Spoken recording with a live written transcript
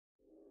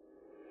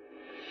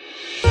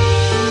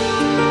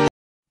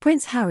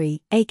Prince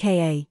Harry,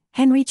 a.k.a.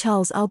 Henry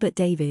Charles Albert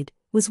David,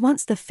 was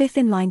once the fifth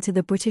in line to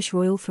the British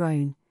royal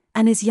throne,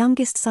 and is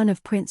youngest son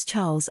of Prince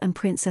Charles and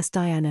Princess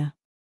Diana.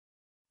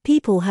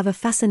 People have a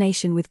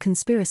fascination with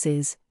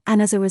conspiracies,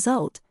 and as a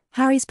result,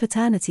 Harry's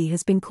paternity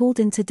has been called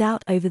into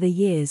doubt over the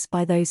years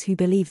by those who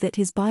believe that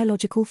his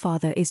biological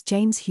father is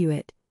James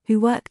Hewitt, who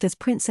worked as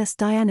Princess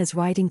Diana's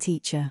riding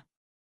teacher.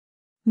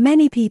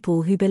 Many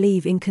people who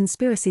believe in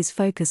conspiracies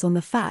focus on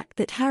the fact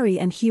that Harry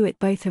and Hewitt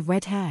both have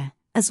red hair,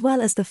 as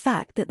well as the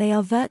fact that they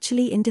are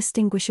virtually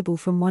indistinguishable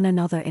from one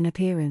another in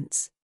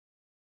appearance.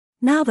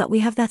 Now that we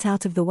have that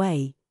out of the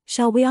way,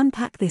 shall we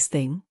unpack this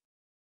thing?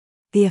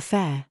 The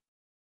affair.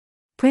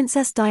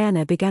 Princess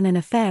Diana began an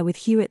affair with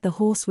Hewitt the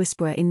horse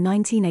whisperer in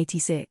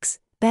 1986,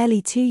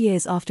 barely 2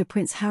 years after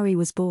Prince Harry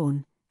was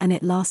born, and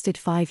it lasted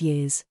 5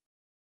 years.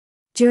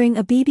 During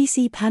a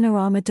BBC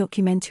Panorama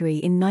documentary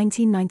in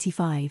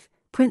 1995,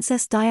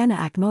 Princess Diana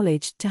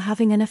acknowledged to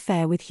having an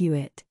affair with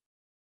Hewitt.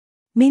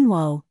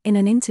 Meanwhile, in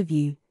an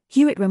interview,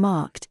 Hewitt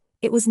remarked,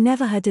 "It was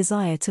never her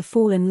desire to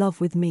fall in love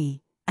with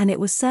me, and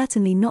it was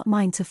certainly not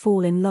mine to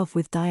fall in love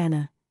with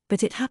Diana,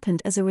 but it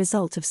happened as a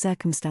result of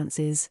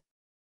circumstances.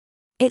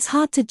 It's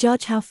hard to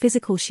judge how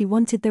physical she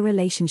wanted the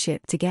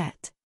relationship to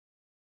get.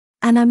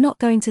 And I'm not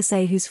going to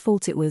say whose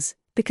fault it was,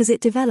 because it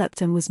developed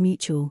and was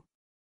mutual."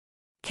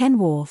 Ken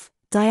Worf,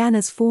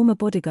 Diana's former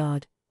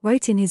bodyguard,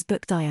 wrote in his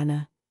book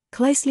Diana,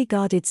 closely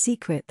guarded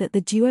secret that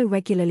the duo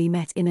regularly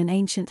met in an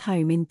ancient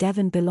home in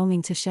Devon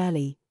belonging to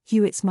Shirley,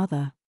 Hewitt's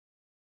mother.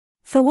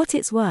 For what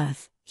it's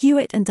worth,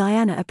 Hewitt and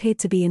Diana appeared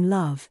to be in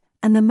love,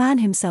 and the man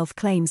himself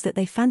claims that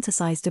they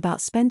fantasized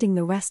about spending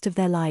the rest of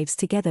their lives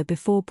together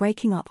before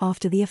breaking up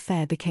after the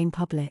affair became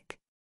public.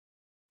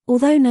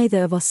 "Although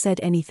neither of us said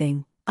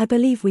anything, I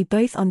believe we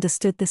both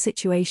understood the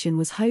situation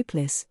was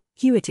hopeless,"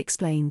 Hewitt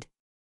explained.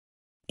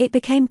 "It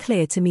became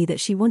clear to me that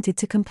she wanted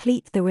to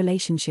complete the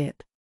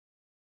relationship.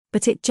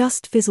 But it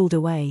just fizzled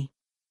away."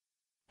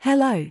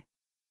 Hello.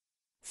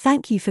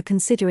 Thank you for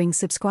considering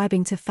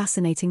subscribing to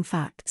Fascinating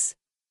Facts.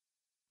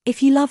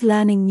 If you love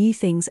learning new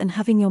things and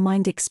having your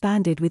mind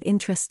expanded with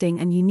interesting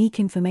and unique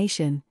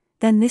information,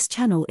 then this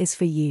channel is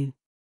for you.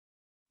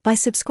 By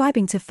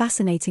subscribing to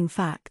Fascinating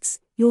Facts,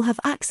 you'll have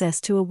access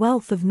to a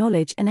wealth of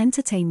knowledge and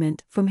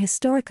entertainment, from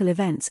historical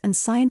events and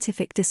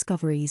scientific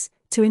discoveries,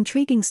 to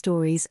intriguing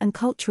stories and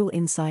cultural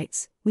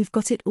insights. We've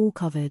got it all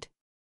covered.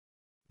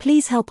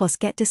 Please help us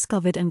get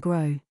discovered and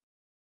grow.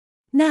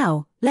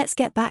 Now, let's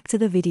get back to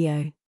the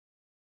video.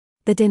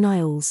 The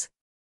denials.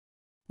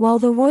 While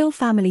the royal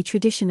family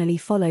traditionally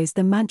follows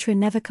the mantra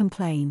 "never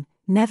complain,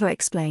 never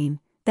explain,"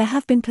 there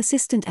have been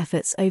persistent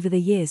efforts over the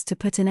years to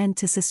put an end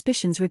to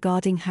suspicions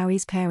regarding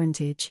Harry's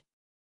parentage.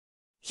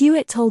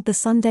 Hewitt told the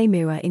Sunday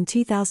Mirror in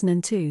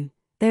 2002,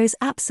 "There is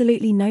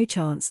absolutely no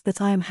chance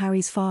that I am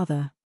Harry's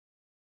father.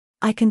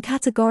 I can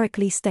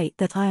categorically state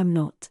that I am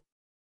not.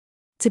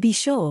 To be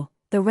sure,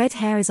 the red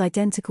hair is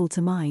identical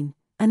to mine,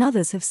 and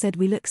others have said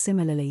we look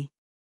similarly.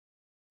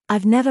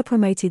 I've never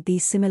promoted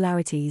these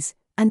similarities,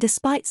 and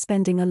despite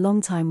spending a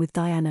long time with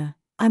Diana,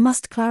 I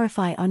must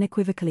clarify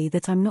unequivocally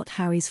that I'm not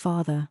Harry's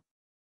father.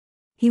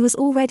 He was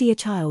already a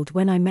child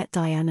when I met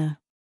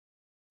Diana."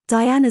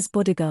 Diana's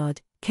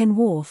bodyguard, Ken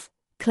Worf,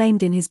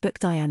 claimed in his book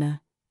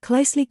Diana,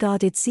 closely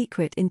guarded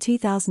secret in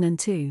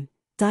 2002,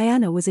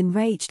 Diana was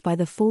enraged by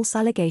the false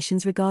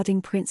allegations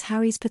regarding Prince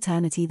Harry's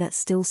paternity that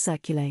still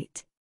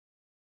circulate.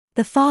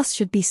 "The farce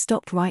should be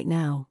stopped right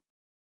now."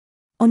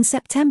 On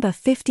September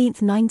 15,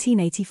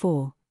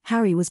 1984,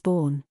 Harry was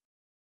born.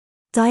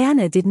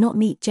 Diana did not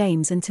meet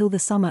James until the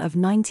summer of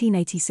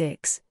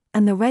 1986,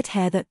 and the red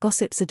hair that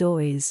gossips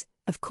adore is,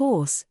 of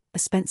course, a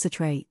Spencer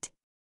trait.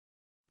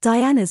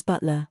 Diana's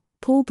butler,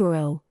 Paul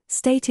Burrell,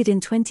 stated in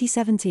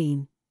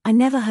 2017, "I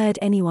never heard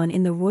anyone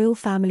in the royal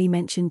family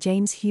mention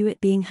James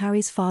Hewitt being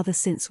Harry's father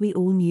since we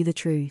all knew the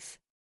truth.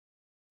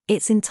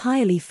 It's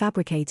entirely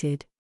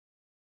fabricated.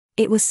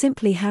 It was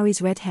simply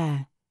Harry's red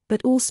hair,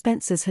 but all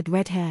Spencers had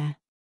red hair."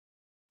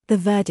 The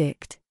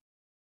verdict.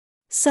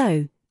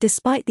 So,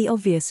 despite the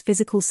obvious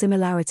physical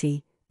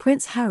similarity,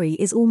 Prince Harry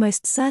is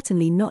almost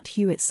certainly not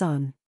Hewitt's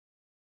son.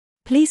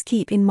 Please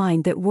keep in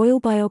mind that royal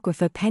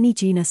biographer Penny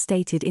Junor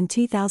stated in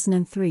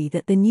 2003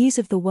 that the News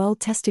of the World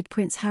tested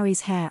Prince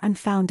Harry's hair and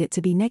found it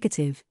to be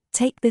negative.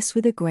 Take this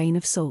with a grain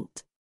of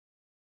salt.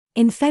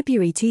 In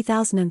February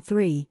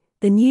 2003,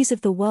 the News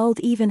of the World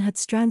even had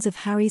strands of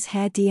Harry's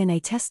hair DNA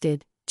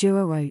tested,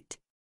 Jura wrote.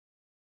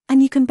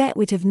 And you can bet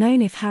we'd have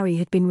known if Harry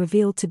had been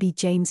revealed to be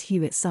James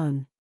Hewitt's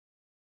son.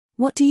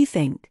 What do you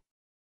think?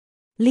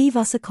 Leave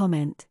us a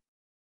comment.